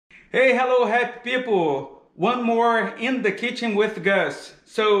Hey, hello, happy people. One more in the kitchen with Gus.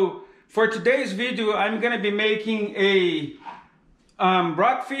 So for today's video, I'm gonna be making a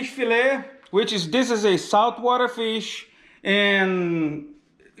rockfish fillet, this is a saltwater fish and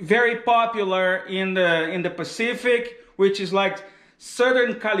very popular in the Pacific, which is like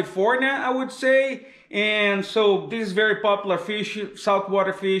Southern California, I would say. And so this is very popular fish,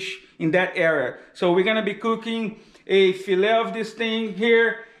 saltwater fish in that area. So we're gonna be cooking a fillet of this thing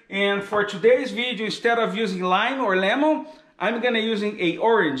here. And for today's video, instead of using lime or lemon, I'm gonna using a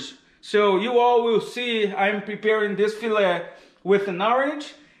orange. So you all will see I'm preparing this fillet with an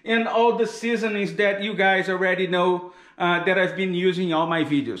orange and all the seasonings that you guys already know that I've been using in all my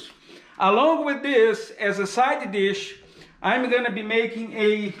videos. Along with this, as a side dish, I'm gonna be making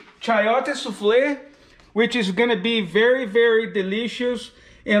a chayote souffle, which is gonna be very, very delicious.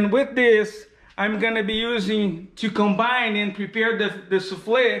 And with this, I'm gonna be using, to combine and prepare the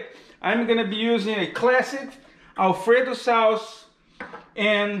souffle, I'm gonna be using a classic Alfredo sauce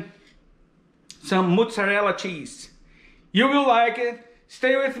and some mozzarella cheese. You will like it.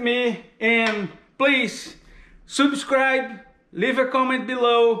 Stay with me and please subscribe, leave a comment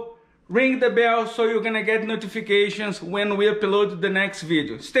below, ring the bell so you're gonna get notifications when we upload the next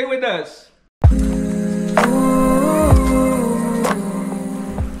video. Stay with us.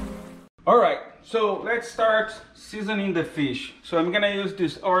 All right, so let's start seasoning the fish. So I'm gonna use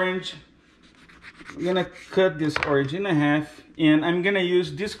this orange. I'm gonna cut this orange in half, and I'm gonna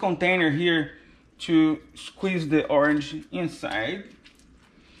use this container here to squeeze the orange inside.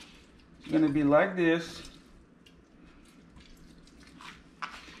 It's gonna be like this.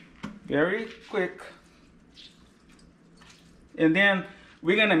 Very quick. And then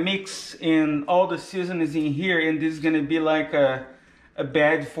we're gonna mix in all the seasonings in here, and this is gonna be like a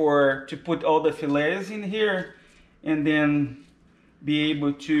bag to put all the fillets in here, and then be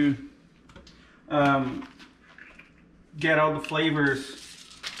able to get all the flavors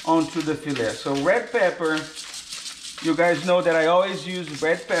onto the fillet. So red pepper, you guys know that I always use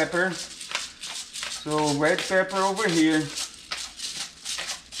red pepper. So red pepper over here.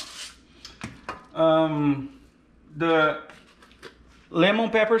 The lemon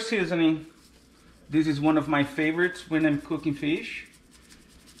pepper seasoning. This is one of my favorites when I'm cooking fish.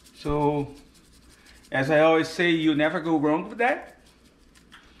 So, as I always say, you never go wrong with that.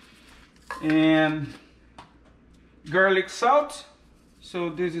 And garlic salt.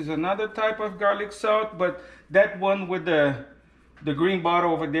 So this is another type of garlic salt, but that one with the green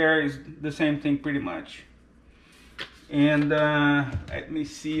bottle over there is the same thing pretty much. And let me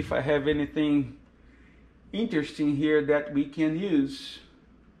see if I have anything interesting here that we can use.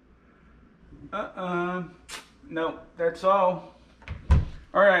 No, that's all.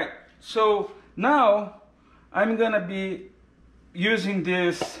 All right, so now I'm gonna be using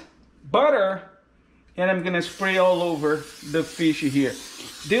this butter and I'm gonna spray all over the fish here.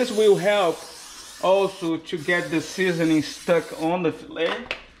 This will help also to get the seasoning stuck on the fillet.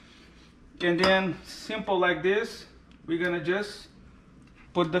 And then simple like this, we're gonna just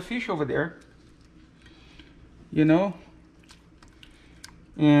put the fish over there, you know,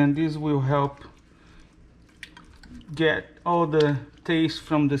 and this will help get all the taste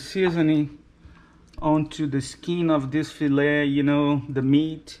from the seasoning onto the skin of this fillet, you know, the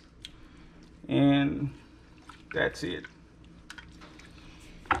meat. And that's it.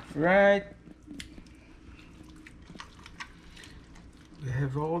 Right, we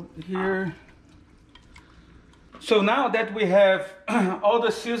have all here. So now that we have all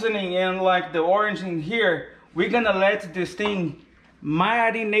the seasoning and like the orange in here, we're gonna let this thing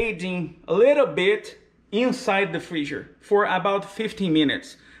marinating a little bit inside the freezer for about 15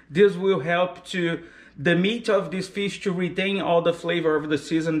 minutes. This will help to the meat of this fish to retain all the flavor of the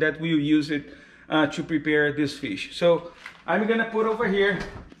season that we'll use it to prepare this fish. So I'm gonna put over here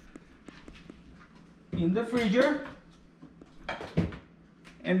in the freezer,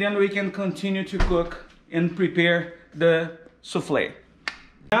 and then we can continue to cook and prepare the souffle.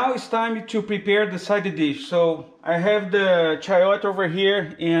 Now it's time to prepare the side dish. So I have the chayote over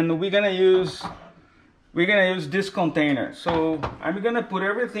here, and we're gonna use this container. So I'm gonna put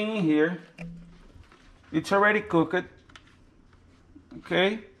everything in here. It's already cooked.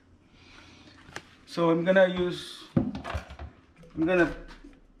 Okay. So I'm gonna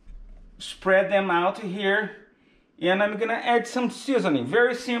spread them out here, and I'm gonna add some seasoning.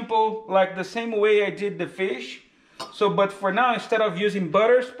 Very simple, like the same way I did the fish. So, but for now, instead of using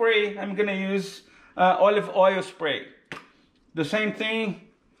butter spray, I'm gonna use olive oil spray. The same thing.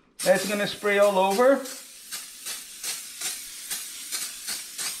 That's gonna spray all over.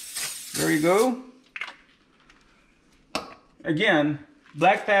 There you go. Again,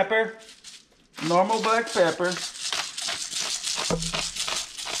 black pepper, normal black pepper.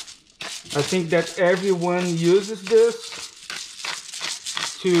 I think that everyone uses this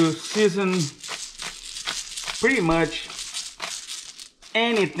to season pretty much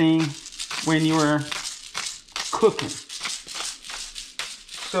anything when you are cooking.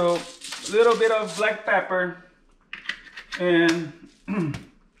 So a little bit of black pepper and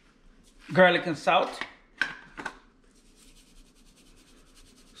garlic and salt.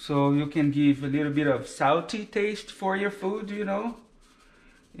 So you can give a little bit of salty taste for your food, you know.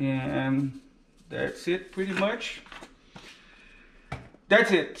 And that's it pretty much.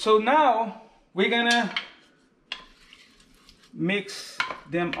 That's it. So now we're gonna mix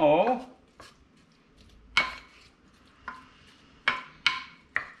them all.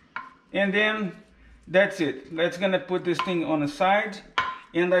 And then that's it. Let's gonna put this thing on the side,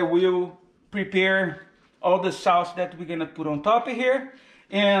 and I will prepare all the sauce that we're gonna put on top of here.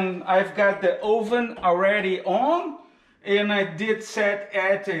 And I've got the oven already on, and I did set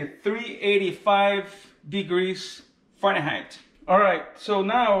at 385 degrees Fahrenheit. All right, so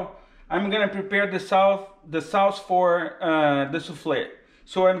now I'm gonna prepare the sauce for the souffle.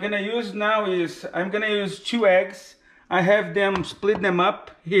 So I'm gonna use I'm gonna use 2 eggs. I have them split them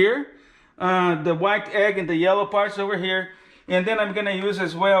up here. The white egg and the yellow parts over here. And then I'm gonna use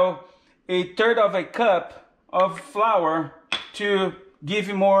as well 1/3 of a cup of flour to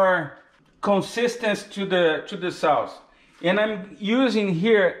give more consistency to the sauce. And I'm using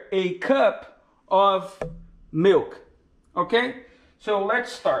here 1 cup of milk. Okay, so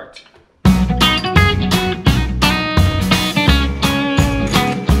let's start.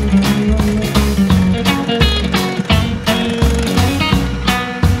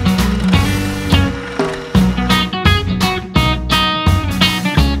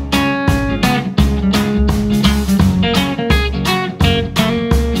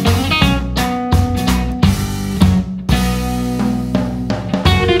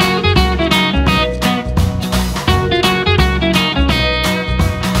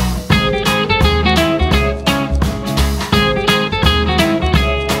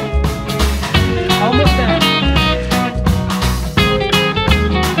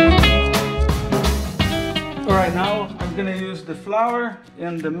 The flour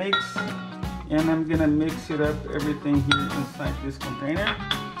and the mix, and I'm gonna mix it up everything here inside this container.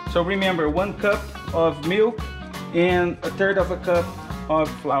 So remember, 1 cup of milk and 1/3 of a cup of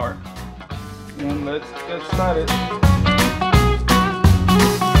flour. And let's get started.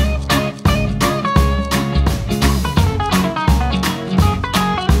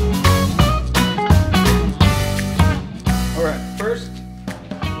 All right, first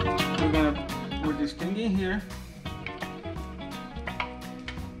we're gonna put this thing in here.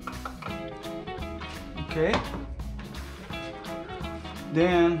 Okay,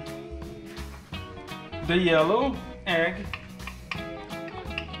 then the yellow egg,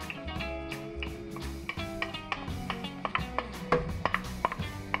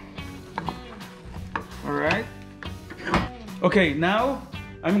 all right. Okay, now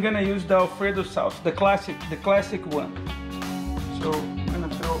I'm gonna use the Alfredo sauce, the classic one. So I'm gonna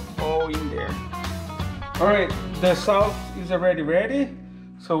throw all in there. All right, the sauce is already ready,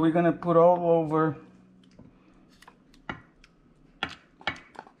 so we're gonna put all over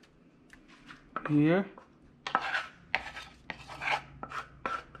here.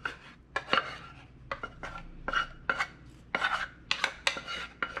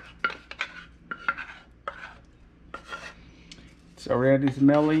 It's already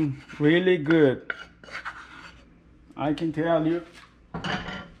smelling really good, I can tell you.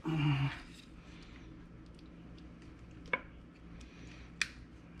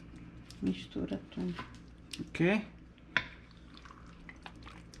 Mistura tudo. Okay.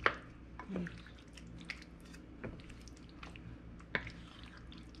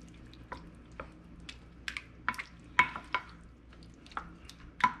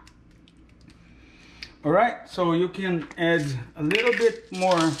 All right, so you can add a little bit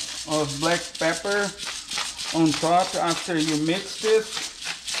more of black pepper on top after you mix this,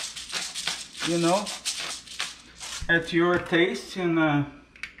 you know, at your taste. And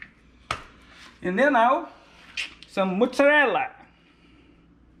then now some mozzarella.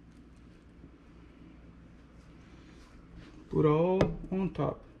 Put all on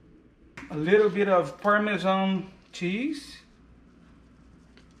top. A little bit of Parmesan cheese.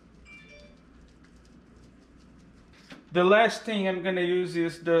 The last thing I'm gonna use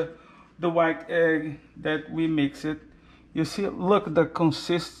is the white egg that we mix it. You see, look the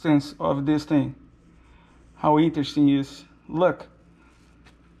consistency of this thing. How interesting it is. Look.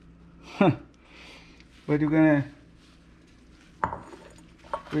 But you're gonna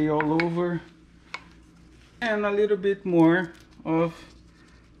spray all over, and a little bit more of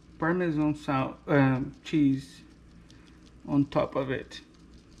Parmesan cheese on top of it.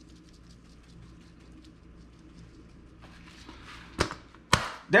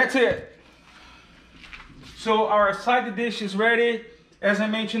 That's it. So our side dish is ready. As I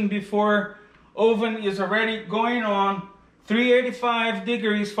mentioned before, oven is already going on 385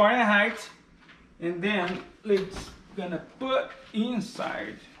 degrees Fahrenheit. And then let's gonna put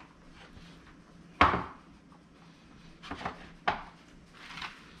inside.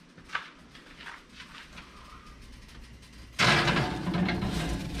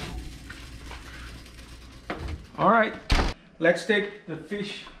 All right, let's take the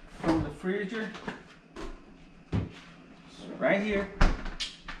fish from the freezer. It's right here.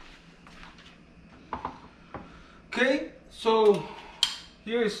 Okay, so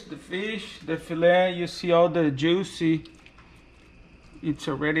here's the fish, the fillet. You see all the juicy, it's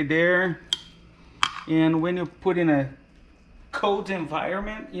already there. And when you put in a cold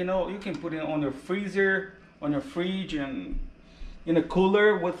environment, you know, you can put it on your freezer, on your fridge, and in a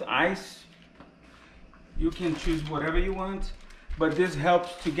cooler with ice. You can choose whatever you want, but this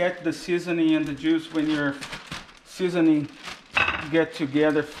helps to get the seasoning and the juice when your seasoning get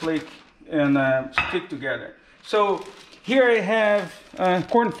together, flake, and stick together. So here I have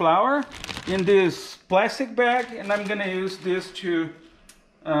corn flour in this plastic bag, and I'm gonna use this to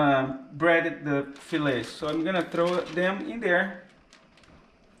bread the fillets. So I'm gonna throw them in there.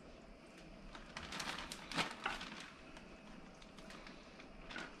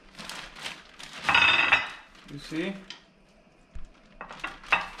 You see?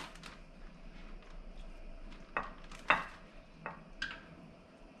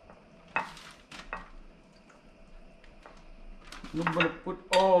 I'm gonna put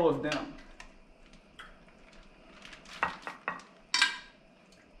all of them.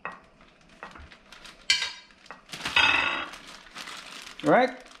 All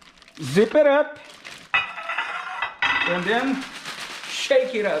right, zip it up and then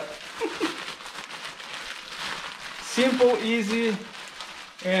shake it up. Simple, easy,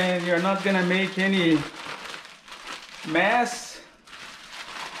 and you're not gonna make any mess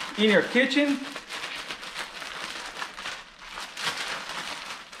in your kitchen.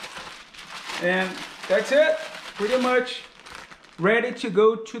 And that's it, pretty much ready to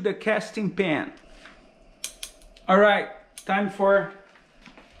go to the casting pan. All right, time for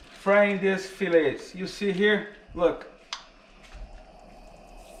frying these fillets. You see here, look,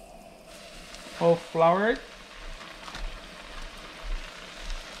 all floured.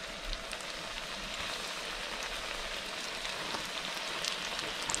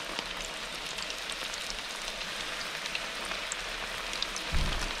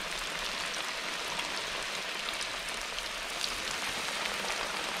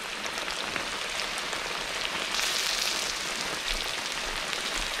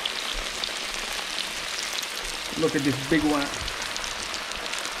 Look at this big one.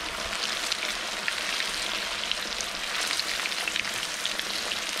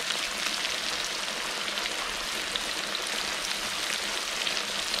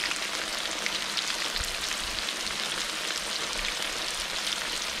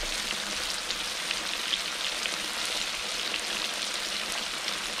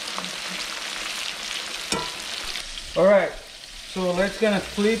 All right, so let's gonna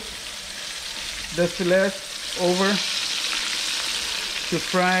flip the fillets over to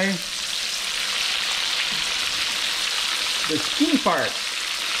fry the skin part.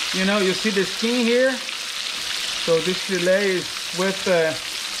 You know, you see the skin here, so this fillet is with the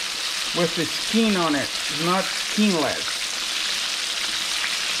skin on it. It's not skinless,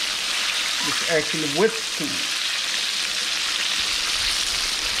 it's actually with skin.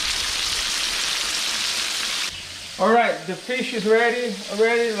 All right, the fish is ready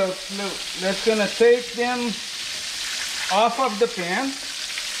already. Look, let's gonna take them off of the pan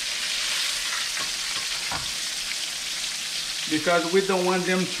because we don't want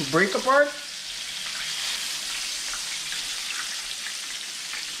them to break apart.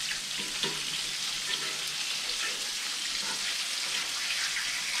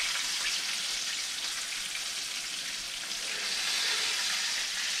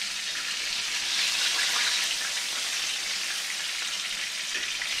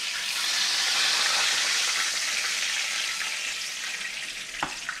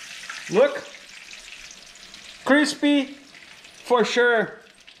 Look, crispy for sure,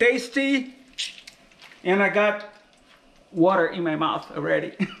 tasty, and I got water in my mouth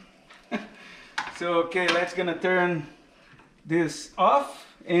already. So okay, let's gonna turn this off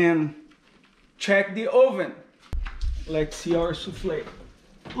and check the oven. Let's see our souffle.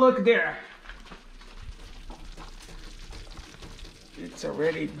 Look there. It's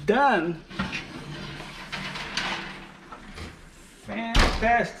already done.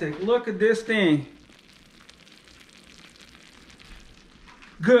 Fantastic. Look at this thing.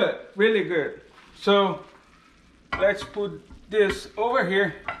 Good, really good. So let's put this over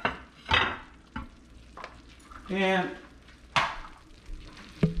here. And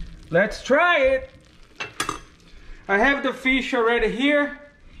let's try it. I have the fish already here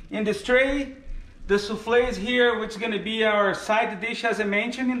in this tray. The souffle is here, which is going to be our side dish, as I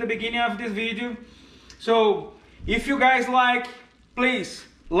mentioned in the beginning of this video. So if you guys like, please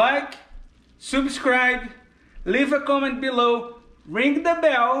like, subscribe, leave a comment below, ring the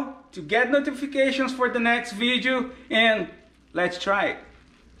bell to get notifications for the next video, and let's try it.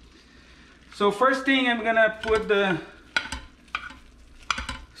 So first thing, I'm gonna put the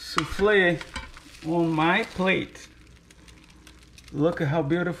souffle on my plate. Look at how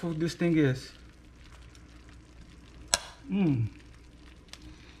beautiful this thing is.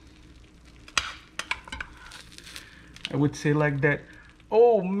 I would say like that.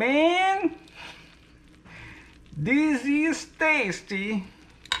 Oh man, this is tasty.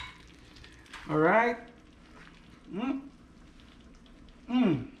 All right.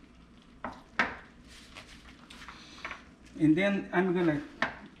 And then I'm gonna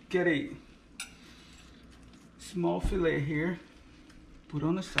get a small fillet here, put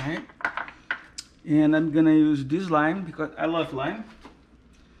on the side, and I'm gonna use this lime because I love lime.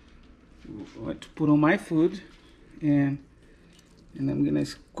 To put on my food, and I'm gonna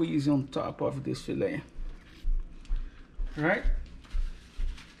squeeze on top of this fillet. All right,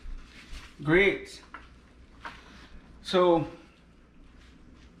 great. So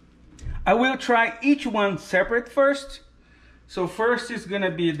I will try each one separate first. So first is gonna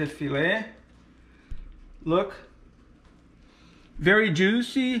be the fillet. Look, very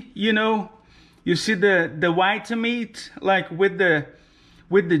juicy. You know, you see the white meat, like with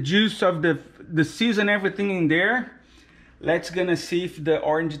the juice of the season, everything in there. Let's gonna see if the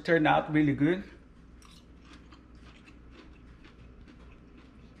orange turned out really good.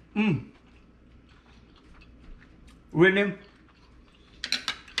 Really,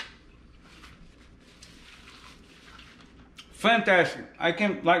 fantastic. I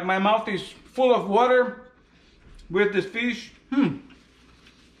can, like, my mouth is full of water with this fish.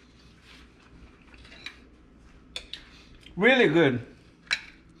 Really good.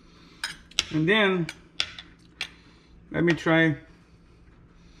 And then let me try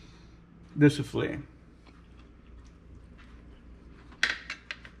the souffle.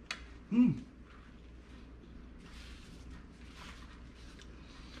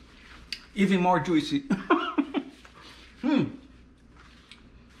 Even more juicy.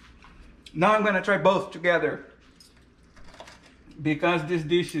 Now I'm gonna try both together because this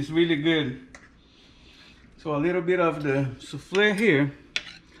dish is really good. So a little bit of the souffle here,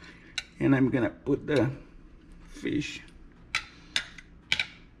 and I'm gonna put the fish.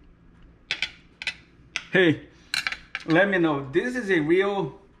 Hey, let me know, this is a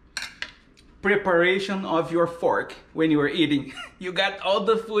real preparation of your fork when you are eating. You got all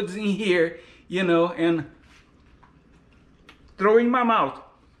the foods in here, you know, and throw in my mouth.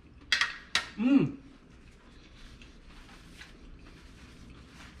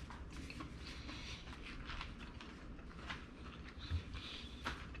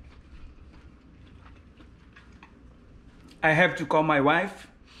 I have to call my wife,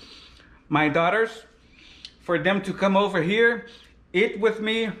 my daughters, for them to come over here, eat with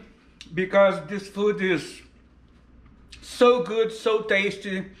me, because this food is so good, so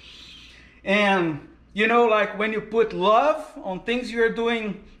tasty. And you know, like when you put love on things you're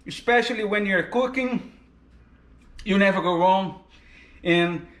doing, especially when you're cooking, you never go wrong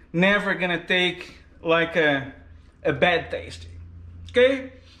and never gonna take like a bad taste.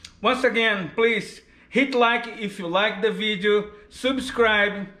 Okay? Once again, please hit like if you like the video,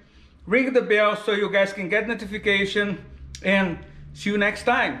 subscribe, ring the bell so you guys can get notification, and see you next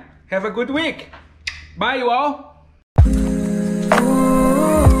time. Have a good week. Bye, you all.